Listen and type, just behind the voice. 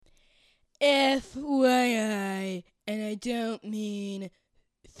FYI, and I don't mean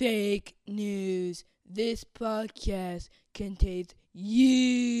fake news, this podcast contains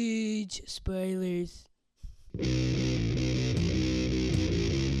huge spoilers.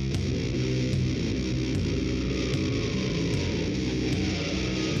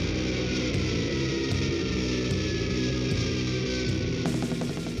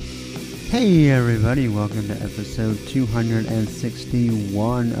 Hey everybody, welcome to episode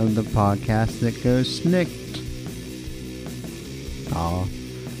 261 of the podcast that goes snicked. Aw,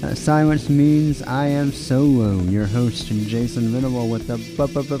 that silence means I am solo, your host Jason Venable with the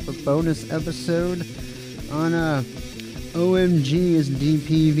bonus episode on OMG is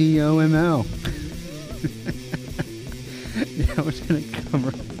DPvOML. Yeah, I was going to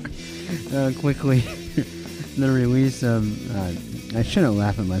cover quickly the release of... I shouldn't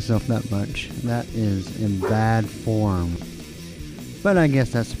laugh at myself that much. That is in bad form. But I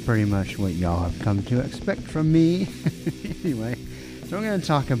guess that's pretty much what y'all have come to expect from me. Anyway, so we're going to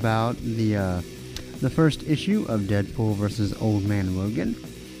talk about the first issue of Deadpool vs. Old Man Logan.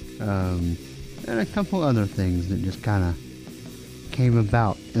 And a couple other things that just kind of came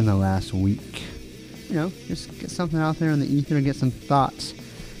about in the last week. You know, just get something out there in the ether, get some thoughts.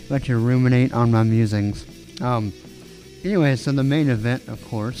 Let you ruminate on my musings. Anyway, so the main event, of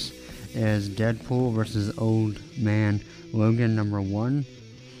course, is Deadpool vs. Old Man Logan #1.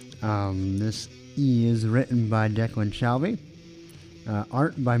 This is written by Declan Shalvey,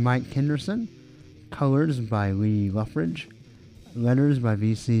 art by Mike Henderson, colors by Lee Luffridge, letters by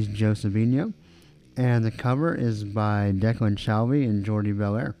VC's Joe Sabino, and the cover is by Declan Shalvey and Jordi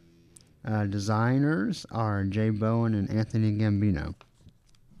Belair. Designers are Jay Bowen and Anthony Gambino.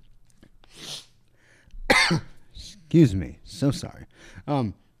 Excuse me, so sorry.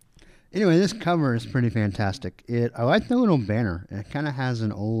 Anyway, this cover is pretty fantastic. I like the little banner. It kind of has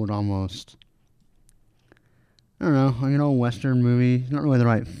an old, almost, I don't know, like an old Western movie. It's not really the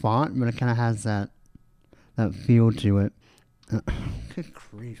right font, but it kind of has that feel to it. Good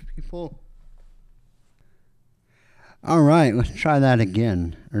grief, people. All right, let's try that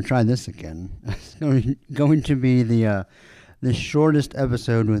again, or try this again. It's going to be the shortest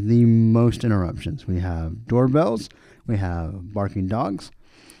episode with the most interruptions. We have doorbells, we have barking dogs,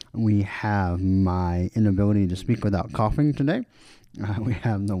 we have my inability to speak without coughing today, we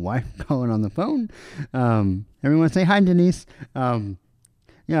have the wife calling on the phone. Everyone say hi, Denise. Yeah,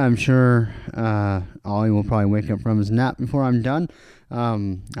 I'm sure Ollie will probably wake up from his nap before I'm done.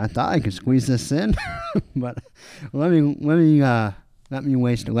 I thought I could squeeze this in, but let me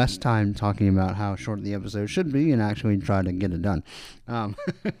waste less time talking about how short the episode should be and actually try to get it done.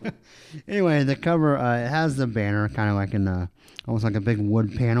 Anyway, the cover, it has the banner kind of like almost like a big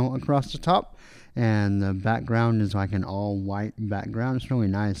wood panel across the top, and the background is like an all white background. It's really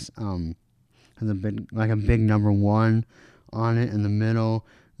nice. Has a big #1 on it in the middle.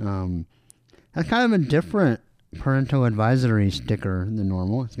 Has kind of a different parental advisory sticker than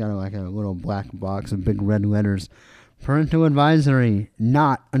normal. It's got like a little black box of big red letters. Parental advisory,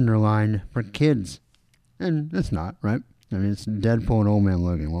 not underlined, for kids. And it's not, right? I mean, it's Deadpool and Old Man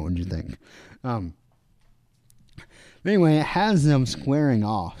Logan. What would you think? But anyway, it has them squaring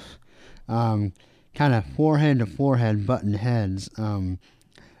off. Kind of forehead to forehead button heads.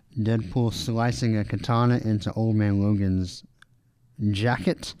 Deadpool slicing a katana into Old Man Logan's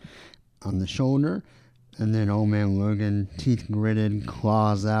jacket on the shoulder. And then Old Man Logan, teeth gritted,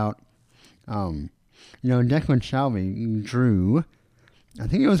 claws out. You know, Declan Shalvey drew, I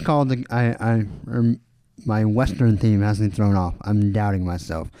think it was called, my Western theme has me thrown off. I'm doubting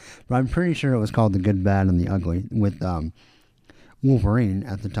myself. But I'm pretty sure it was called The Good, Bad, and the Ugly, with Wolverine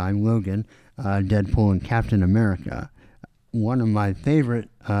at the time, Logan, Deadpool, and Captain America. One of my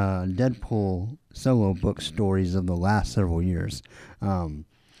favorite Deadpool solo book stories of the last several years.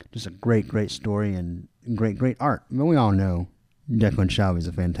 Just a great story and great art. But we all know Declan Shalvey is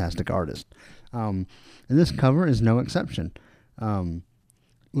a fantastic artist. And this cover is no exception.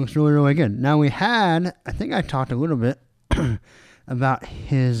 Looks really good. Now I think I talked a little bit about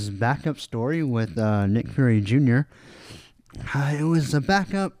his backup story with Nick Fury Jr. It was a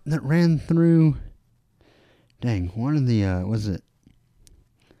backup that ran through, one of the, was it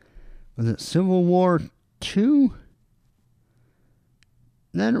Civil War 2?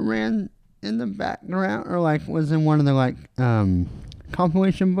 Then it ran in the background, or was in one of the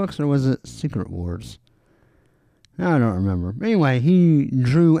compilation books, or was it Secret Wars? I don't remember. But anyway, he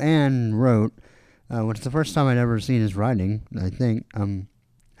drew and wrote, which is the first time I'd ever seen his writing, I think.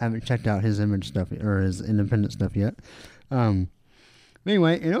 Haven't checked out his image stuff, or his independent stuff yet. But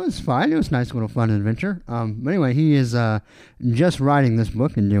anyway, it was fine. It was a nice little fun adventure. But anyway, he is just writing this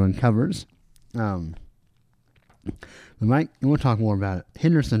book and doing covers. we'll talk more about it.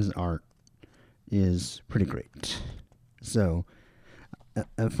 Henderson's art is pretty great. So,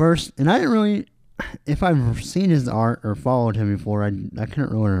 at first, and I didn't really, if I've seen his art or followed him before, I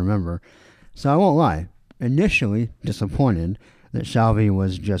couldn't really remember. So I won't lie. Initially disappointed that Shalvey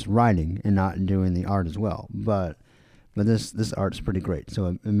was just writing and not doing the art as well. But this art's pretty great, so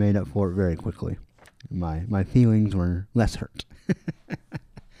it made up for it very quickly. My feelings were less hurt.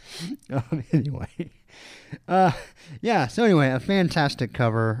 Anyway, yeah. So anyway, a fantastic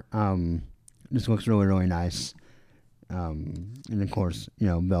cover. This looks really, really nice. And of course,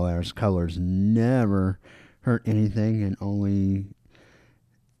 Bel Air's colors never hurt anything and only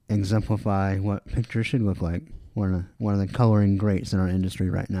exemplify what pictures should look like. One of the coloring greats in our industry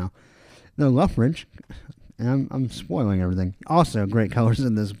right now. The Luffridge, and I'm spoiling everything. Also, great colors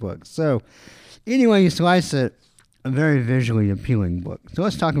in this book. So, anyway, you slice it, a very visually appealing book. So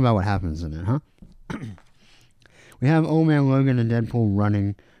let's talk about what happens in it, huh? We have Old Man Logan and Deadpool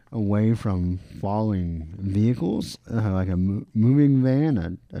running away from falling vehicles, like a moving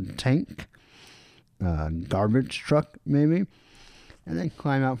van, a tank, a garbage truck, maybe. And they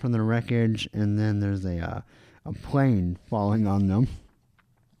climb out from the wreckage, and then there's a plane falling on them.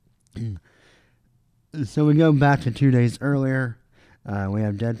 So we go back to 2 days earlier. We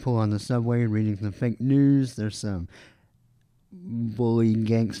have Deadpool on the subway reading some fake news. There's some bully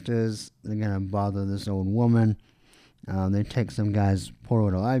gangsters. They're going to bother this old woman. They take some guy's poor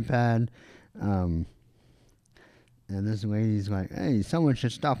little iPad. And this lady's like, hey, someone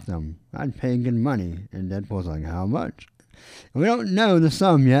should stop them. I'd pay good money. And Deadpool's like, how much? We don't know the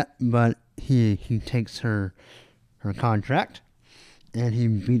sum yet, but he takes her contract, and he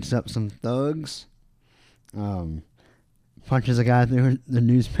beats up some thugs, punches a guy through the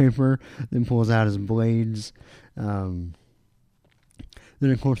newspaper, then pulls out his blades. Then,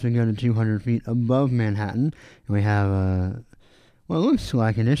 of course, we go to 200 feet above Manhattan, and we have what looks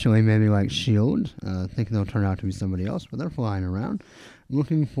like initially maybe like S.H.I.E.L.D. I think they'll turn out to be somebody else, but they're flying around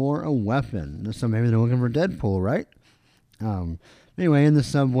looking for a weapon. So maybe they're looking for Deadpool, right? Anyway, in the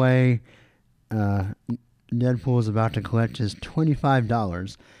subway, Deadpool is about to collect his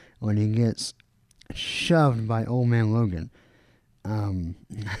 $25 when he gets shoved by Old Man Logan,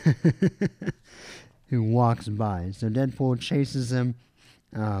 who walks by. So Deadpool chases him,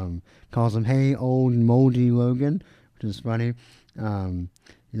 calls him, hey, old moldy Logan, which is funny.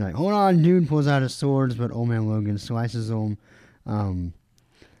 He's like, hold on, dude, pulls out his swords, but Old Man Logan slices him.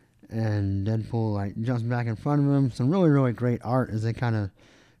 And Deadpool jumps back in front of him. Some really, really great art as they kind of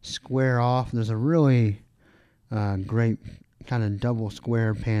square off. There's a really great kind of double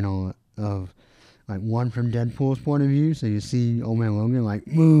square panel of one from Deadpool's point of view. So you see Old Man Logan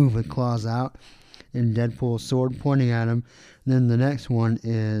move with claws out and Deadpool's sword pointing at him. And then the next one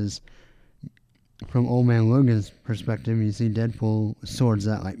is from Old Man Logan's perspective. You see Deadpool swords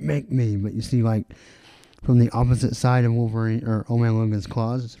out make me, but you see from the opposite side of Wolverine or Old Man Logan's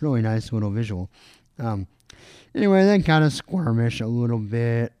claws. It's a really nice little visual. Anyway, they kind of squirmish a little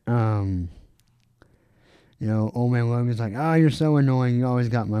bit. Old Man Logan's like, oh, you're so annoying. You always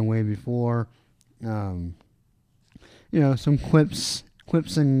got my way before. Some quips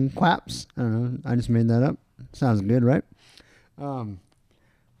and quaps. I don't know. I just made that up. Sounds good, right?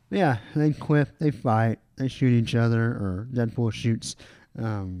 Yeah, they quip, they fight, they shoot each other, or Deadpool shoots.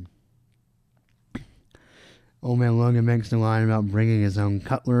 Old Man Logan makes the line about bringing his own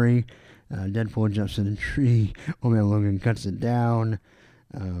cutlery. Deadpool jumps in a tree. Old Man Logan cuts it down.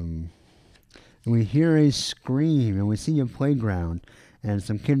 And we hear a scream, and we see a playground. And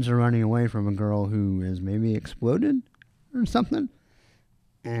some kids are running away from a girl who is maybe exploded or something.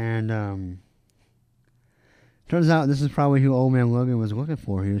 And turns out this is probably who Old Man Logan was looking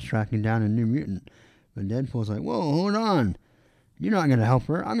for. He was tracking down a New Mutant. But Deadpool's like, whoa, hold on. You're not going to help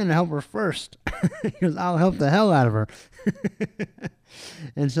her. I'm going to help her first. Because I'll help the hell out of her.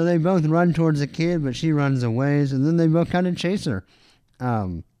 And so they both run towards the kid, but she runs away. And then they both kind of chase her.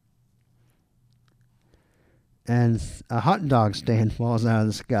 And a hot dog stand falls out of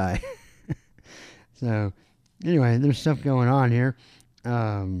the sky. So, anyway, there's stuff going on here.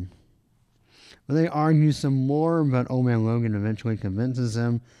 Well, they argue some more, but Old Man Logan eventually convinces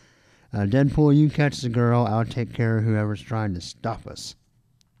him, Deadpool, you catch the girl, I'll take care of whoever's trying to stop us.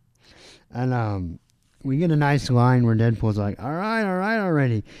 And we get a nice line where Deadpool's like, all right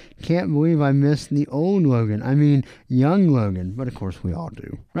already. Can't believe I missed the old Logan. I mean, young Logan. But of course we all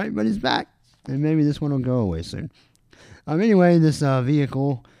do, right? But he's back. And maybe this one will go away soon. Anyway, this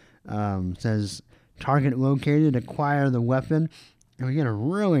vehicle says, target located, acquire the weapon. And we get a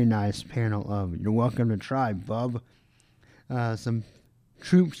really nice panel of, you're welcome to try, bub. Some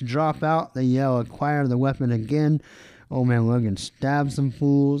troops drop out. They yell, acquire the weapon again. Old Man Logan stabs some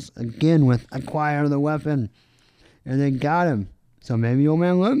fools again with acquire the weapon. And they got him. So maybe Old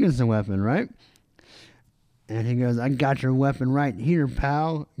Man Logan's the weapon, right? And he goes, I got your weapon right here,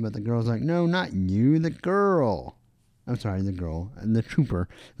 pal. But the girl's like, no, not you, the girl. I'm sorry, the girl. And the trooper.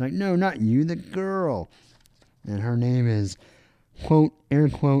 Like, no, not you, the girl. And her name is, quote, air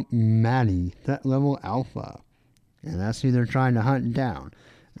quote, Maddie, threat level alpha. And that's who they're trying to hunt down.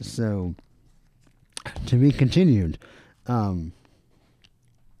 So, to be continued.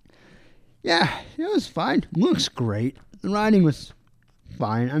 Yeah, it was fine. Looks great. The writing was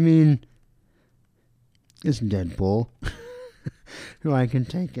fine. I mean, it's Deadpool, who I can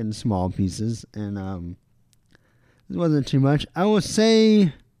take in small pieces, and it wasn't too much. I will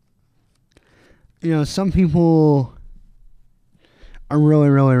say, some people are really,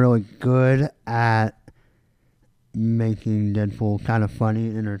 really, really good at making Deadpool kind of funny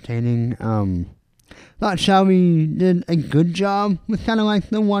and entertaining. Thought Shelby did a good job with kind of like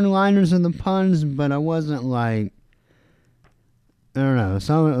the one-liners and the puns, but I wasn't like, I don't know.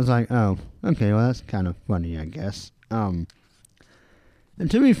 Some of it was like, oh, okay, well that's kind of funny, I guess. And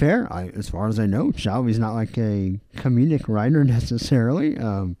to be fair, as far as I know, Shelby's not like a comedic writer necessarily.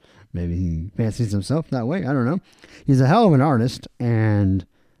 Maybe he fancies himself that way. I don't know. He's a hell of an artist, and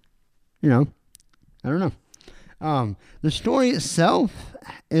I don't know. The story itself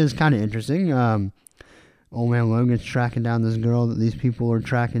is kind of interesting. Old Man Logan's tracking down this girl that these people are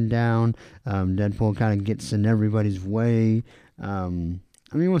tracking down. Deadpool kind of gets in everybody's way.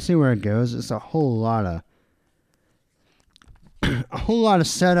 We'll see where it goes. It's a whole lot of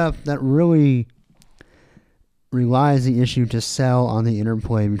setup that really relies the issue to sell on the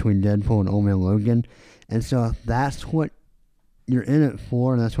interplay between Deadpool and Old Man Logan. And so if that's what you're in it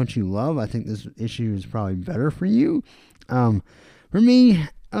for and that's what you love, I think this issue is probably better for you. For me,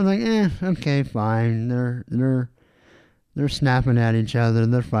 I was like, okay, fine. They're snapping at each other.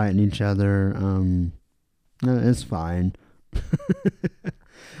 They're fighting each other. It's fine.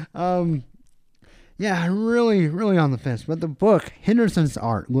 Yeah, really, really on the fence. But the book, Henderson's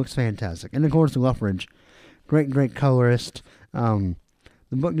art looks fantastic. And of course, Luffridge, great colorist. The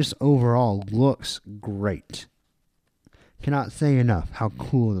book just overall looks great. Cannot say enough how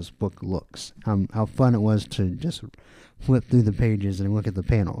cool this book looks. How fun it was to just flip through the pages and look at the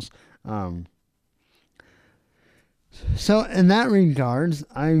panels. So in that regards,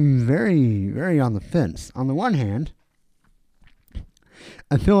 I'm very, very on the fence. On the one hand,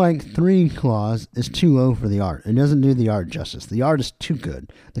 I feel like 3 claws is too low for the art. It doesn't do the art justice. The art is too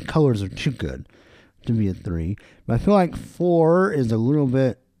good. The colors are too good to be a 3. But I feel like 4 is a little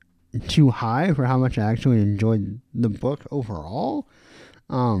bit too high for how much I actually enjoyed the book overall.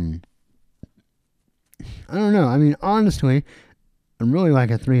 I don't know. I mean, honestly, I'm really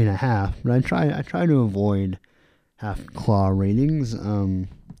like a 3.5, but I try to avoid half claw ratings.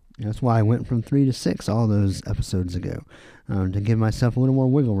 That's why I went from 3 to 6 all those episodes ago, to give myself a little more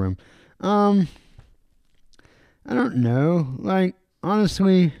wiggle room. I don't know. Like,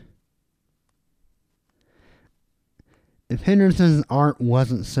 honestly, if Henderson's art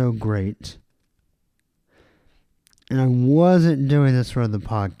wasn't so great, and I wasn't doing this for the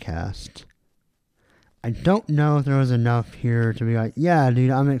podcast, I don't know if there was enough here to be like, yeah, dude,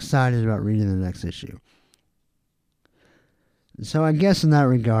 I'm excited about reading the next issue. So I guess in that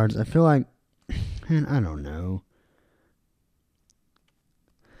regards, I feel like, man, I don't know.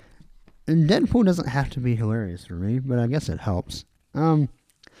 And Deadpool doesn't have to be hilarious for me, but I guess it helps. You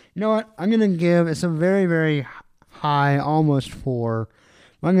know what? I'm going to give, it's a very, very high, almost 4.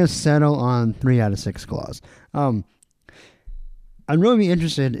 I'm going to settle on 3 out of 6 claws. I'd really be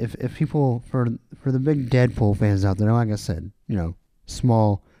interested if people, for the big Deadpool fans out there, like I said,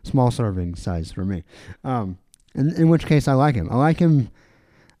 small serving size for me. In which case I like him. I like him,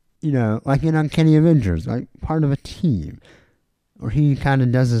 like in Uncanny Avengers, like part of a team. Or he kind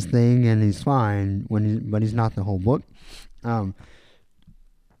of does his thing and he's fine, but he's not the whole book.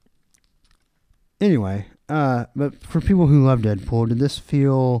 Anyway, but for people who love Deadpool, did this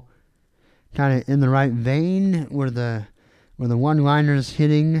feel kind of in the right vein? Were the one-liners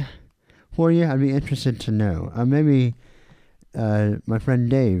hitting for you? I'd be interested to know. Maybe my friend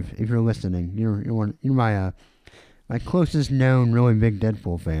Dave, if you're listening, you're my closest known really big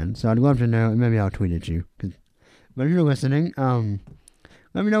Deadpool fan. So I'd love to know. Maybe I'll tweet at you. But if you're listening,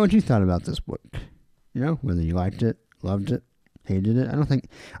 let me know what you thought about this book. Whether you liked it, loved it, hated it. I don't think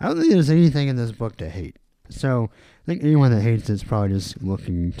there's anything in this book to hate. So I think anyone that hates it's probably just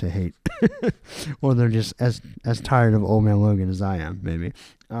looking to hate, or they're just as tired of Old Man Logan as I am, maybe.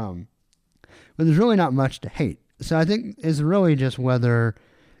 But there's really not much to hate. So I think it's really just whether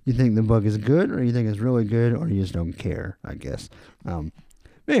you think the book is good or you think it's really good or you just don't care, I guess. But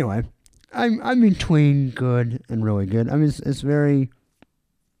anyway, I'm between good and really good. I mean, it's very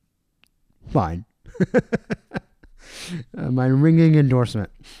fine. My ringing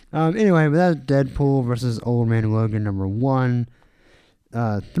endorsement. Anyway, but that's Deadpool versus Old Man Logan #1.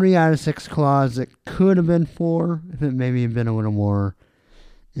 3 out of 6 claws. It could have been 4 if it maybe had been a little more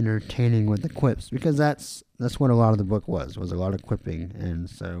entertaining with the quips, because that's what a lot of the book was a lot of quipping, and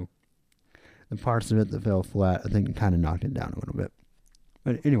so the parts of it that fell flat, I think, kind of knocked it down a little bit.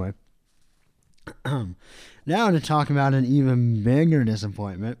 But anyway, now to talk about an even bigger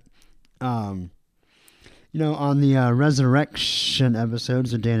disappointment. On the Resurrection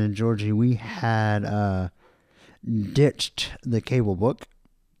episodes of Dan and Georgie, we had ditched the cable book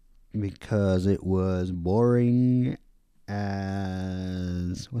because it was boring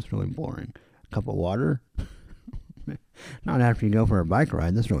as... What's really boring? A cup of water? Not after you go for a bike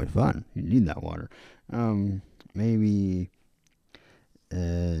ride. That's really fun. You need that water. Maybe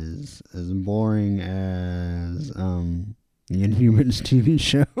as boring as the Inhumans TV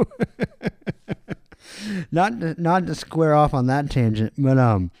show. Not to square off on that tangent,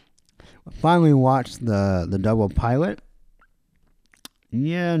 but finally watched the double pilot.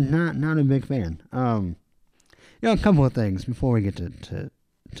 Yeah, not a big fan. A couple of things before we get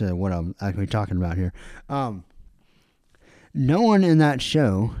to what I'm actually talking about here. No one in that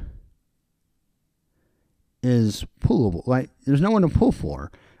show is pullable. Like, there's no one to pull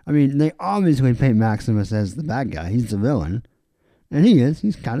for. I mean, they obviously paint Maximus as the bad guy. He's the villain. And he is.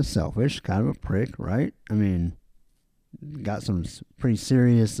 He's kind of selfish, kind of a prick, right? I mean, got some pretty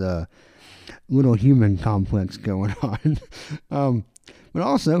serious little human complex going on. But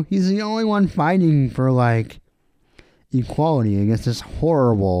also, he's the only one fighting for, like, equality against this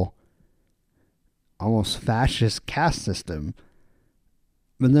horrible, almost fascist caste system.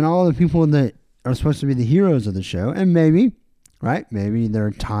 But then all the people that are supposed to be the heroes of the show, and maybe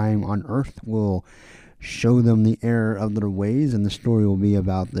their time on Earth will show them the error of their ways, and the story will be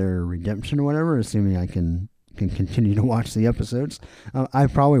about their redemption or whatever, assuming I can continue to watch the episodes. I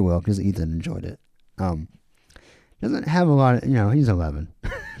probably will, because Ethan enjoyed it. Doesn't have a lot of, he's 11.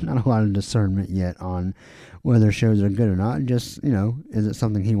 Not a lot of discernment yet on whether shows are good or not. Just, is it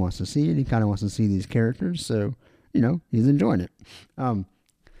something he wants to see? And he kind of wants to see these characters, so, he's enjoying it. So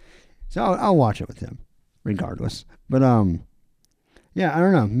I'll watch it with him, regardless. But, yeah, I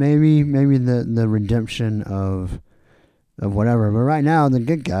don't know. Maybe the redemption of whatever. But right now, the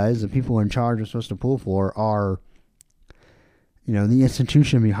good guys, the people in charge are supposed to pull for, are, the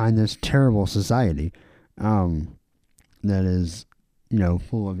institution behind this terrible society that is,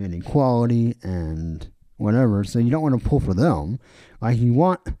 full of inequality and whatever. So you don't want to pull for them. Like, you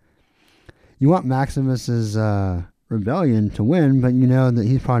want Maximus's rebellion to win, but you know that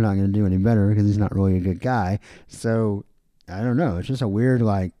he's probably not going to do any better because he's not really a good guy. So I don't know. It's just a weird,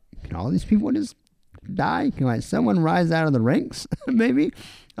 like, can all these people just die? Can, like, someone rise out of the ranks, maybe,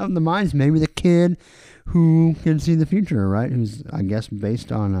 of the minds? Maybe the kid who can see the future, right? Who's, I guess,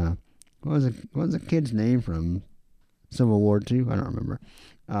 based on, what was the kid's name from Civil War II? I don't remember.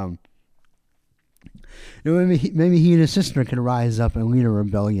 Maybe he and his sister could rise up and lead a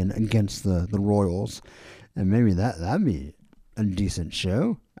rebellion against the royals. And maybe that'd be a decent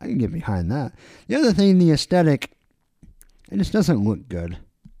show. I can get behind that. The other thing, the aesthetic, it just doesn't look good.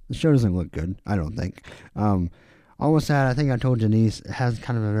 The show doesn't look good, I don't think. Almost that, I think I told Denise, it has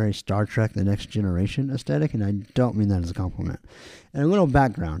kind of a very Star Trek The Next Generation aesthetic, and I don't mean that as a compliment. And a little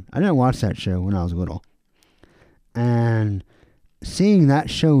background. I didn't watch that show when I was little. And seeing that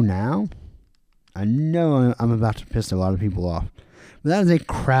show now, I know I'm about to piss a lot of people off. But that is a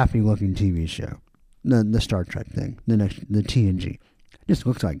crappy looking TV show. The Star Trek thing. The TNG. It just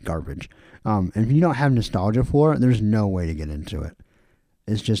looks like garbage. And if you don't have nostalgia for it, there's no way to get into it.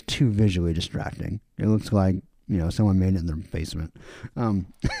 It's just too visually distracting. It looks like, someone made it in their basement.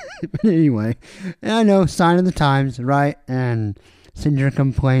 But anyway, and I know, sign of the times, right? And send your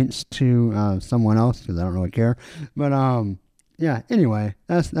complaints to someone else, because I don't really care. But yeah, anyway,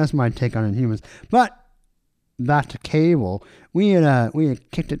 that's my take on Inhumans. But back to cable, we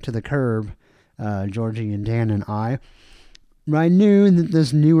had kicked it to the curb, Georgie and Dan and I. But I knew that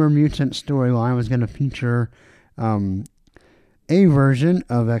this newer mutant storyline was going to feature a version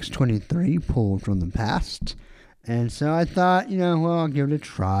of X-23 pulled from the past. And so I thought, I'll give it a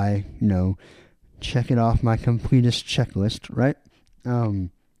try, check it off my completist checklist, right?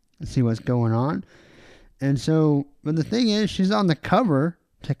 See what's going on. And so, but the thing is, she's on the cover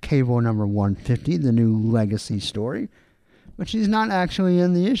to cable number 150, the new legacy story, but she's not actually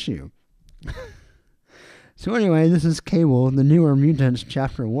in the issue. So anyway, this is Cable, The Newer Mutants,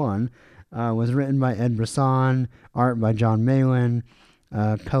 Chapter 1. Was written by Ed Brisson, art by John Malin,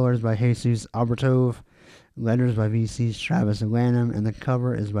 colors by Jesus Albertov, letters by VC's Travis Lanham, and the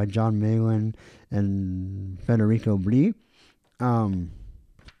cover is by John Malin and Federico Brie. And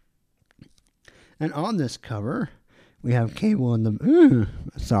on this cover, we have Cable in the...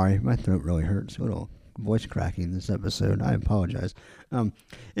 sorry, my throat really hurts. A little voice cracking this episode. I apologize.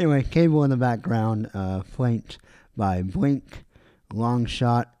 Anyway, Cable in the background, flanked by Blink,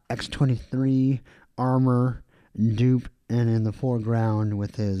 Longshot, X-23, Armor, Dupe, and in the foreground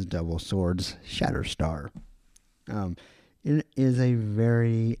with his double swords, Shatterstar. It is a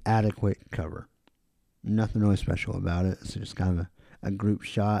very adequate cover. Nothing really special about it. It's just kind of a group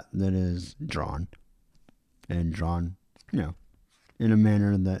shot that is drawn. And drawn, in a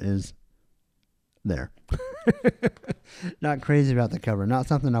manner that is there. Not crazy about the cover. Not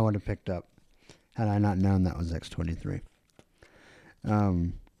something I would have picked up had I not known that was X-23.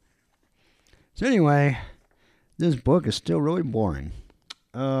 So anyway, this book is still really boring.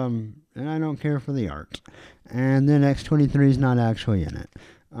 And I don't care for the art. And then X-23 is not actually in it.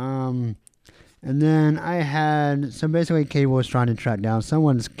 And then I had... So basically, Cable was trying to track down...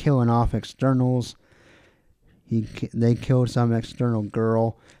 Someone's killing off externals. They killed some external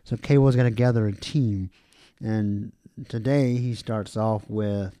girl. So Cable's going to gather a team. And today, he starts off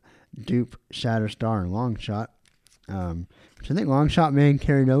with Dupe, Shatterstar, and Longshot. Which I think Longshot may have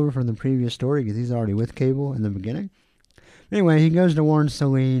carried over from the previous story because he's already with Cable in the beginning. Anyway, he goes to warn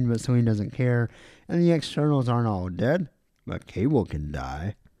Selene, but Selene doesn't care. And the externals aren't all dead, but Cable can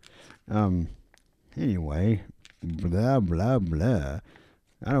die. Anyway, blah, blah, blah.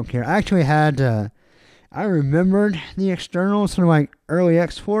 I don't care. I actually had, I remembered the externals from like early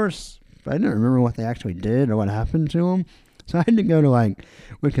X-Force, but I didn't remember what they actually did or what happened to them. So I had to go to like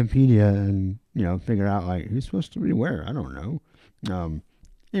Wikipedia and, figure out like who's supposed to be where. I don't know.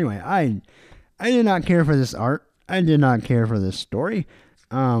 Anyway, I did not care for this art. I did not care for this story.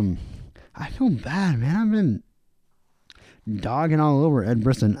 I feel bad, man. I've been dogging all over Ed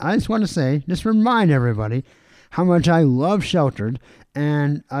Brisson. I just want to say, just remind everybody how much I love Sheltered,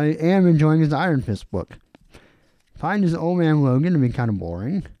 and I am enjoying his Iron Fist book. Find his Old Man Logan to be kind of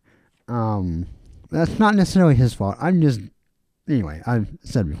boring. That's not necessarily his fault. Anyway, I've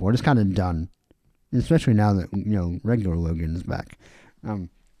said before, just kind of done. Especially now that, regular Logan is back.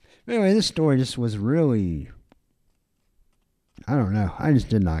 Anyway, this story just was really... I don't know. I just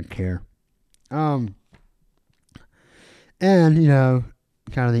did not care. And, kind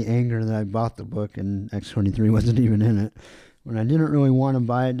of the anger that I bought the book and X-23 wasn't even in it when I didn't really want to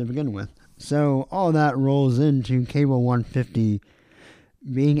buy it to begin with. So all that rolls into Cable 150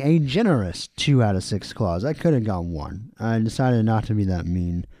 being a generous 2 out of 6 claws. I could have gone 1. I decided not to be that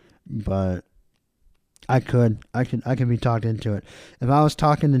mean, but I could be talked into it. If I was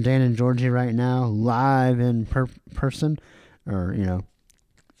talking to Dan and Georgie right now, live in person, or,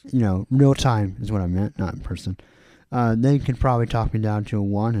 real time is what I meant, not in person, they could probably talk me down to a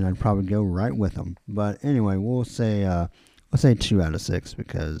 1, and I'd probably go right with them. But anyway, we'll say 2 out of 6,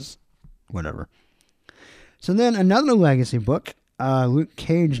 because whatever. So then another legacy book, Luke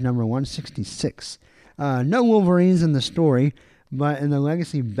Cage number 166. No Wolverines in the story, but in the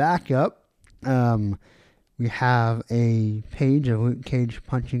legacy backup, we have a page of Luke Cage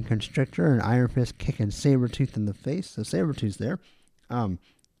punching Constrictor and Iron Fist kicking Sabretooth in the face. So Sabretooth's there. And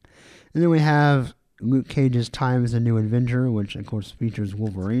then we have Luke Cage's Time as a New Avenger, which of course features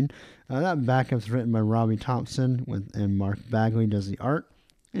Wolverine. That backup's written by Robbie Thompson, and Mark Bagley does the art.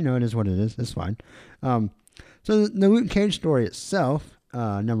 It is what it is. It's fine. So the Luke Cage story itself,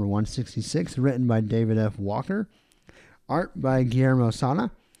 number 166, written by David F. Walker. Art by Guillermo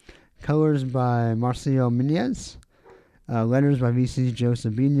Sana. Colors by Marcio Minez. Letters by VC's Joe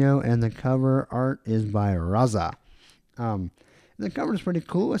Sabino. And the cover art is by Raza. The cover is pretty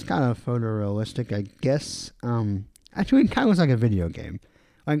cool. It's kind of photorealistic, I guess. Actually, it kind of looks like a video game.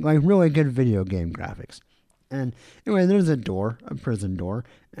 Like really good video game graphics. And anyway, there's a door, a prison door.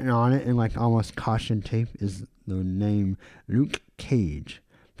 And on it, in like almost caution tape, is the name Luke Cage.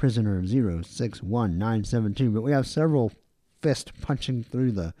 Prisoner 061972. But we have several fists punching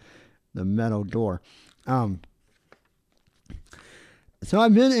through the metal door. So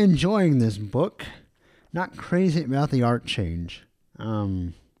I've been enjoying this book. Not crazy about the art change.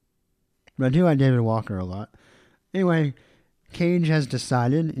 But I do like David Walker a lot. Anyway, Cage has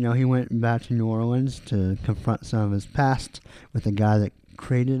decided, he went back to New Orleans to confront some of his past with the guy that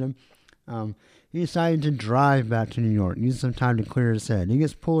created him. He decided to drive back to New York, use some time to clear his head. He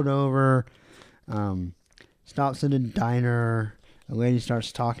gets pulled over, stops at a diner. A lady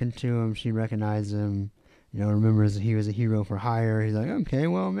starts talking to him. She recognizes him remembers he was a hero for hire. He's like, okay,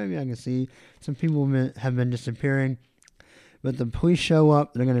 well, maybe I can see some people have been disappearing. But the police show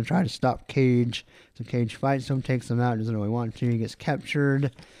up. They're going to try to stop Cage. So Cage fights him, takes him out, doesn't really want to. He gets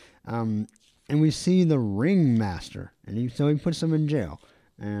captured. And we see the ringmaster. And so he puts him in jail.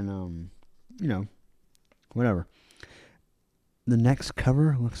 And, whatever. The next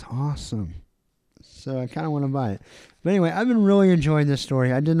cover looks awesome. So I kind of want to buy it. But anyway, I've been really enjoying this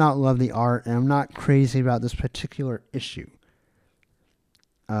story. I did not love the art, and I'm not crazy about this particular issue.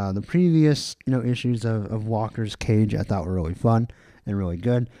 The previous, issues of Walker's Cage I thought were really fun and really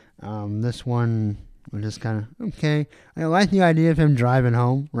good. This one was just kind of okay. I like the idea of him driving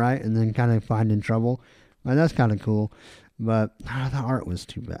home, right, and then kind of finding trouble. Well, that's kind of cool. But the art was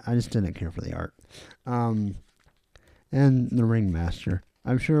too bad. I just didn't care for the art. And the Ringmaster.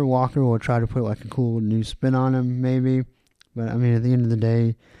 I'm sure Walker will try to put like a cool new spin on him, maybe. But I mean, at the end of the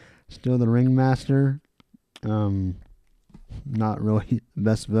day, still the Ringmaster. Not really the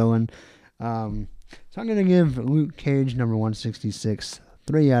best villain. So I'm going to give Luke Cage number 166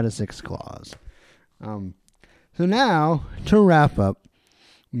 3 out of 6 claws. So now, to wrap up,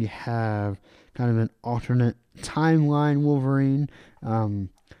 we have kind of an alternate timeline Wolverine from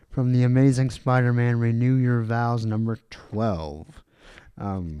the Amazing Spider-Man Renew Your Vows number 12,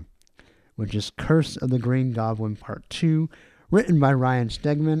 which is Curse of the Green Goblin Part 2, written by Ryan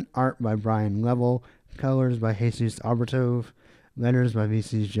Stegman, art by Brian Level, colors by Jesus Arbatov, letters by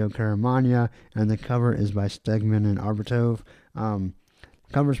VC's Joe Caramagna, and the cover is by Stegman and Arbatov.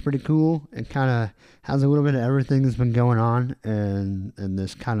 Cover's pretty cool. It kind of has a little bit of everything that's been going on, and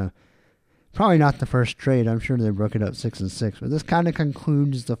this kind of, probably not the first trade. I'm sure they broke it up 6 and 6, but this kind of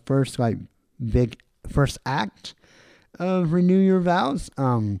concludes the first first act of Renew Your Vows.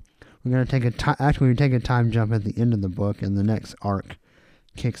 We're gonna take we take a time jump at the end of the book, and the next arc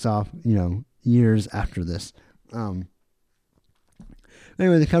kicks off, years after this.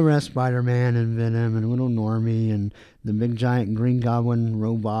 Anyway, the cover has Spider-Man and Venom and Little Normie and the big giant Green Goblin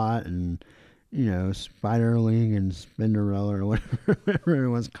robot and, Spiderling and Spinderella or whatever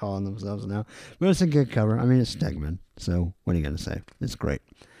everyone's calling themselves now. But it's a good cover. I mean, it's Stegman, so what are you going to say? It's great.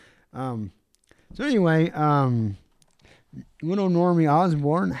 So anyway, Little Normie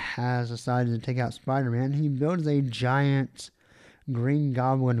Osborn has decided to take out Spider-Man. He builds a giant Green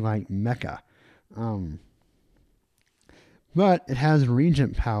Goblin-like mecha. But it has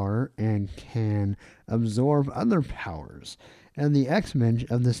regent power and can absorb other powers. And the X-Men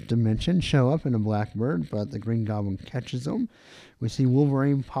of this dimension show up in a Blackbird, but the Green Goblin catches them. We see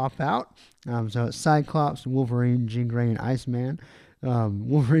Wolverine pop out. So it's Cyclops, Wolverine, Jean Grey, and Iceman.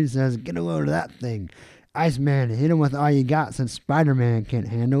 Wolverine says, "Get a load of that thing." Iceman, hit him with all you got since Spider-Man can't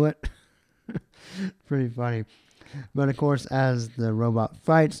handle it. Pretty funny. But of course, as the robot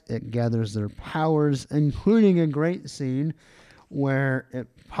fights, it gathers their powers, including a great scene where it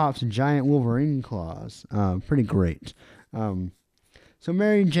pops giant Wolverine claws. Pretty great. So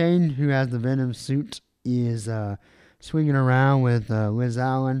Mary Jane, who has the Venom suit, is swinging around with Liz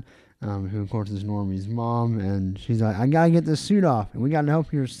Allen, who of course is Normie's mom, and she's like, "I gotta get this suit off, and we gotta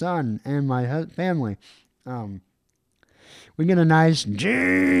help your son and my family." We get a nice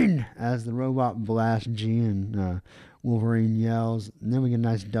Jean as the robot blasts Jean, and Wolverine yells. And then we get a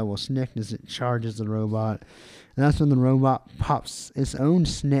nice double snick as it charges the robot. And that's when the robot pops its own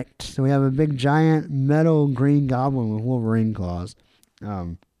snick. So we have a big giant metal Green Goblin with Wolverine claws.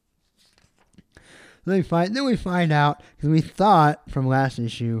 Then we find out, because we thought from last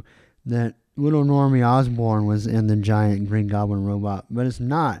issue that Little Normie Osborn was in the giant Green Goblin robot, but it's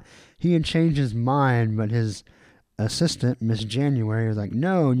not. He had changed his mind, but his assistant, Miss January, was like,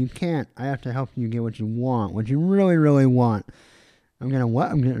 "No, you can't. I have to help you get what you want, what you really, really want." Or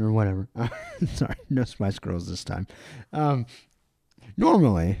whatever. Sorry, no Spice Girls this time.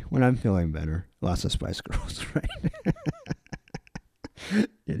 Normally, when I'm feeling better, lots of Spice Girls, right?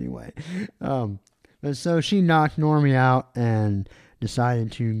 Anyway, but so she knocked Normie out and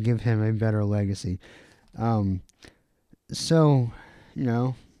decided to give him a better legacy.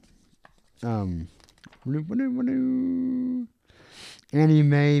 Annie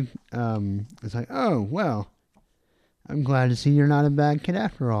Mae is like, "Oh, well, I'm glad to see you're not a bad kid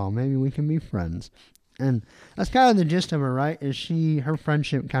after all. Maybe we can be friends." And that's kind of the gist of it, right? Her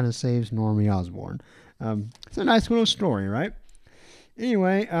friendship kind of saves Normie Osborn. It's a nice little story, right?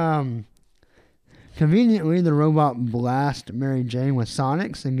 Anyway, conveniently, the robot blasts Mary Jane with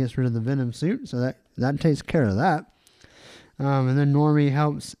Sonics and gets rid of the Venom suit, so that takes care of that. And then Normie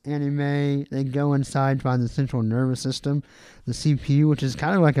helps Annie Mae. They go inside, find the central nervous system, the CPU, which is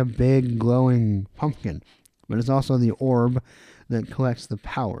kind of like a big glowing pumpkin, but it's also the orb that collects the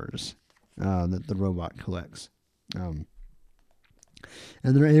powers. that the robot collects. And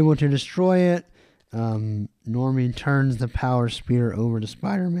they're able to destroy it. Normie turns the power spear over to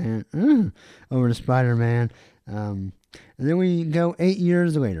Spider-Man. And then we go 8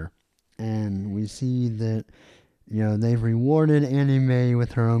 years later, and we see that, they've rewarded Annie Mae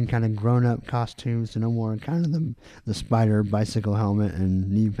with her own kind of grown-up costumes, so no more kind of the spider bicycle helmet and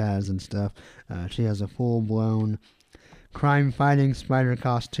knee pads and stuff. She has a full-blown crime-fighting spider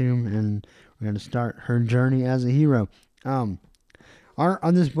costume, and we're going to start her journey as a hero. Art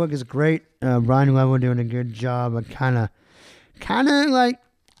on this book is great. Brian Level doing a good job. Kind of like,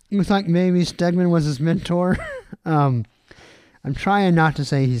 it looks like maybe Stegman was his mentor. I'm trying not to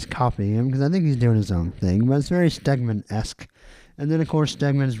say he's copying him, because I think he's doing his own thing, but it's very Stegman-esque. And then, of course,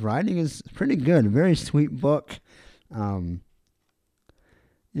 Stegman's writing is pretty good. A very sweet book.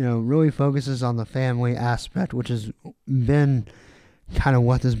 Really focuses on the family aspect, which has been kind of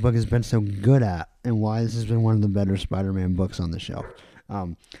what this book has been so good at, and why this has been one of the better Spider-Man books on the shelf.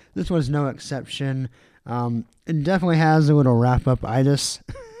 This one's no exception. It definitely has a little wrap-up-itis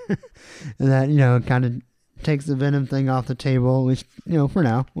that, kind of takes the Venom thing off the table, at least, for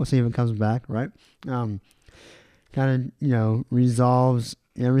now. We'll see if it comes back, right? Resolves,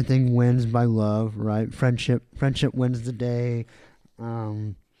 everything wins by love, right? Friendship wins the day.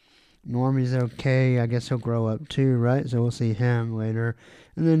 Normie's okay. I guess he'll grow up too, right? So we'll see him later.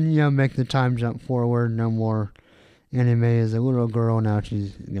 And then, make the time jump forward. No more Annie Mae is a little girl. Now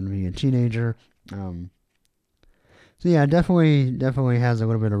she's going to be a teenager. So yeah, definitely has a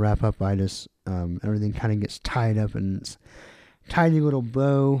little bit of wrap-up-itis. Everything kind of gets tied up in its tiny little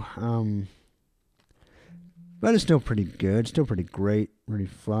bow. But it's still pretty good. Still pretty great. Really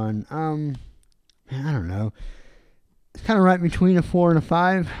fun. Man, I don't know. It's kind of right between a 4 and a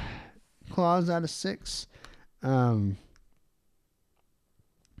 5. Claws out of 6. I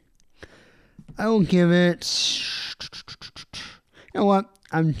will give it, you know what,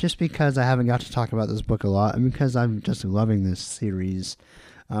 just because I haven't got to talk about this book a lot, and because I'm just loving this series,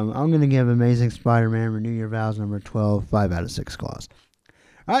 I'm going to give Amazing Spider-Man Renew Your Vows number 12 5 out of 6 claws.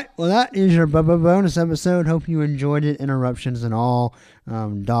 Alright, well that is your bonus episode. Hope you enjoyed it. Interruptions and all,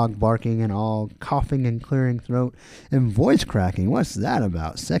 dog barking and all, coughing and clearing throat, and voice cracking. What's that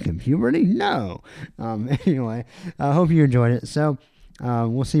about? Second puberty? No. Anyway, I hope you enjoyed it. So,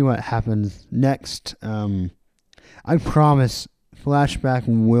 we'll see what happens next. I promise Flashback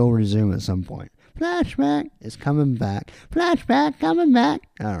will resume at some point. Flashback is coming back. Flashback coming back.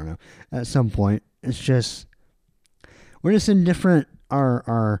 I don't know. At some point. It's just, we're just in different,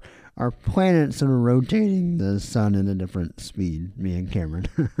 our planets are rotating the sun at a different speed, me and Cameron.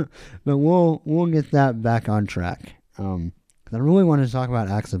 But we'll get that back on track. 'Cause I really want to talk about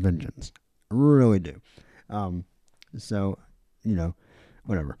Acts of Vengeance. I really do. So,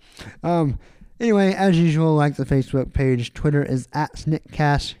 whatever. Anyway, as usual, like the Facebook page. Twitter is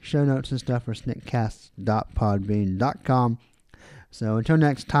 @SnickCast. Show notes and stuff are snickcast.podbean.com. So until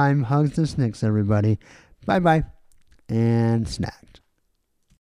next time, hugs and snicks, everybody. Bye-bye. And snacked.